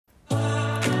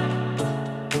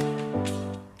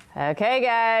Okay,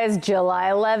 guys,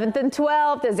 July 11th and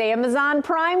 12th is Amazon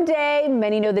Prime Day.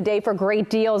 Many know the day for great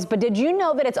deals, but did you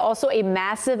know that it's also a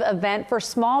massive event for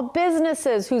small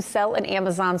businesses who sell in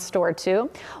Amazon store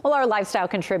too? Well, our lifestyle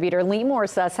contributor Lee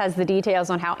Morsus has the details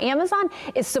on how Amazon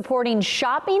is supporting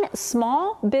shopping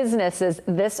small businesses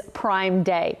this Prime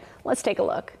Day. Let's take a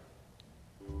look.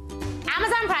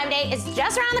 Amazon Prime Day is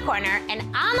just around the corner, and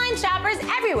online shoppers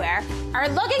everywhere are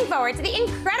looking forward to the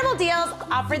incredible deals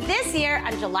offered this year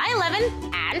on July 11th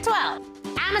and 12th.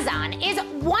 Amazon is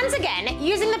once again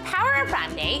using the power of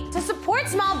Prime Day to support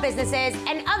small businesses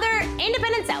and other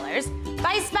independent sellers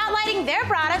by spotlighting their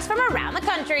products from around the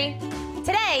country.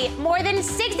 Today, more than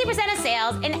 60% of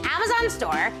sales in Amazon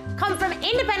store come from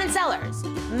independent sellers,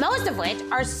 most of which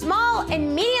are small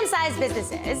and medium-sized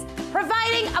businesses,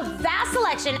 providing a vast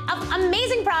selection of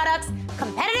amazing products,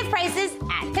 competitive prices,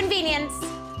 and convenience.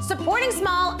 Supporting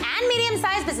small and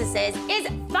medium-sized businesses is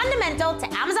fundamental to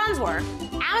Amazon's work.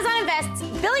 Amazon invests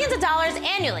billions of dollars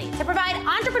annually to provide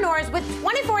entrepreneurs with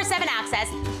 24/7 access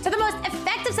to the most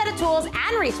effective set of tools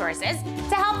and resources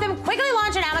to help them quickly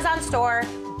launch an Amazon store,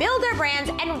 build their brands,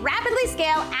 and rapidly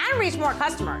scale and reach more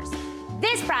customers.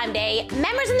 This Prime Day,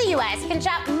 members in the U.S. can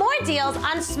shop more deals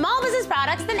on small business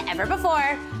products than ever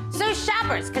before, so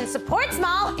shoppers can support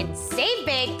small and save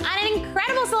big on an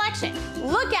incredible selection.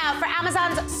 Look out for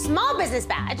Amazon's Small Business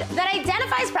Badge that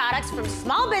identifies products from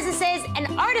small businesses and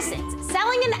artisans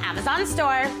selling in the Amazon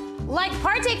store. Like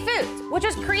Partake Foods, which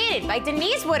was created by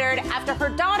Denise Woodard after her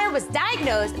daughter was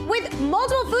diagnosed with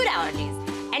multiple food allergies.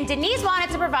 And Denise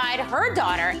wanted to provide her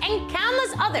daughter and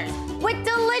countless others with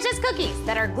delicious cookies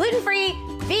that are gluten-free,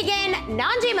 vegan,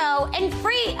 non-GMO, and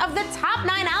free of the top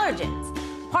 9 allergens.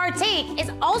 Partake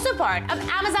is also part of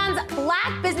Amazon's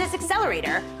Black Business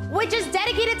Accelerator, which is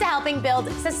dedicated to helping build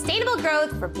sustainable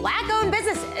growth for Black-owned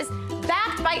businesses,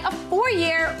 backed by a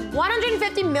 4-year,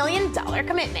 $150 million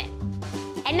commitment.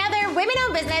 Another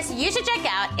women-owned business you should check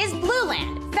out is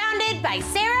Blueland, founded by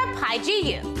Sarah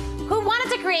Pai-Ji-Yu, who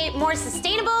wanted to create more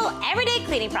sustainable, everyday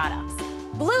cleaning products.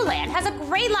 Blueland has a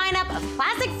great lineup of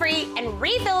plastic-free and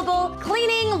refillable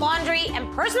cleaning, laundry,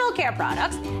 and personal care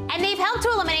products, and they've helped to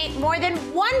eliminate more than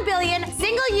 1 billion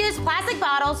single-use plastic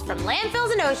bottles from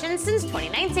landfills and oceans since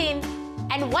 2019.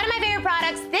 And one of my favorite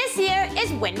products this year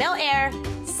is Windmill Air.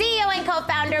 CEO and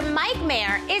co-founder Mike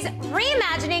Mayer is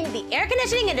reimagining the air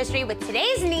conditioning industry with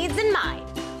today's needs in mind.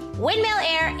 Windmill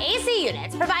Air AC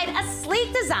units provide a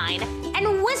sleek design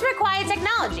and whisper-quiet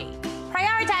technology,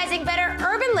 prioritizing better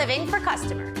urban living for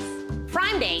customers.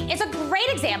 Prime Day is a great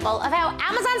example of how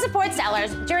Amazon supports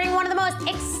sellers during one of the most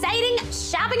exciting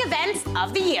shopping events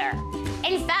of the year.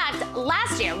 In fact,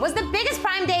 last year was the biggest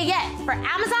Prime Day yet for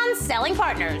Amazon's selling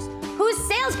partners, whose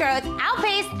sales growth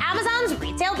outpaced Amazon's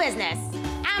retail business.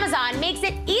 Amazon makes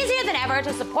it easier than ever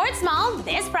to support small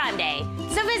this Prime Day.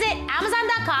 So visit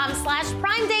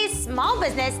Amazon.com/Prime Day Small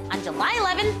Business on July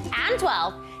 11th and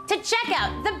 12th to check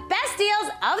out the best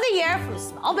deals of the year from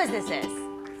small businesses.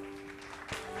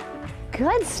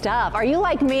 Good stuff. Are you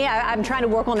like me? I'm trying to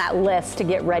work on that list to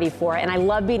get ready for it, and I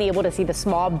love being able to see the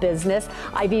small business.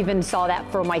 I've even saw that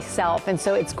for myself, and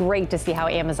so it's great to see how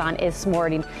Amazon is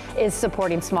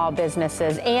supporting small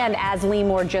businesses. And as Lee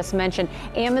Moore just mentioned,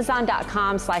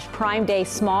 Amazon.com/Prime Day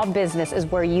Small Business is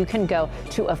where you can go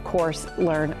to, of course,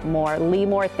 learn more. Lee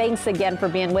Moore, thanks again for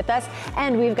being with us,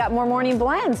 and we've got more Morning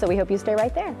Blend, so we hope you stay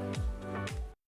right there.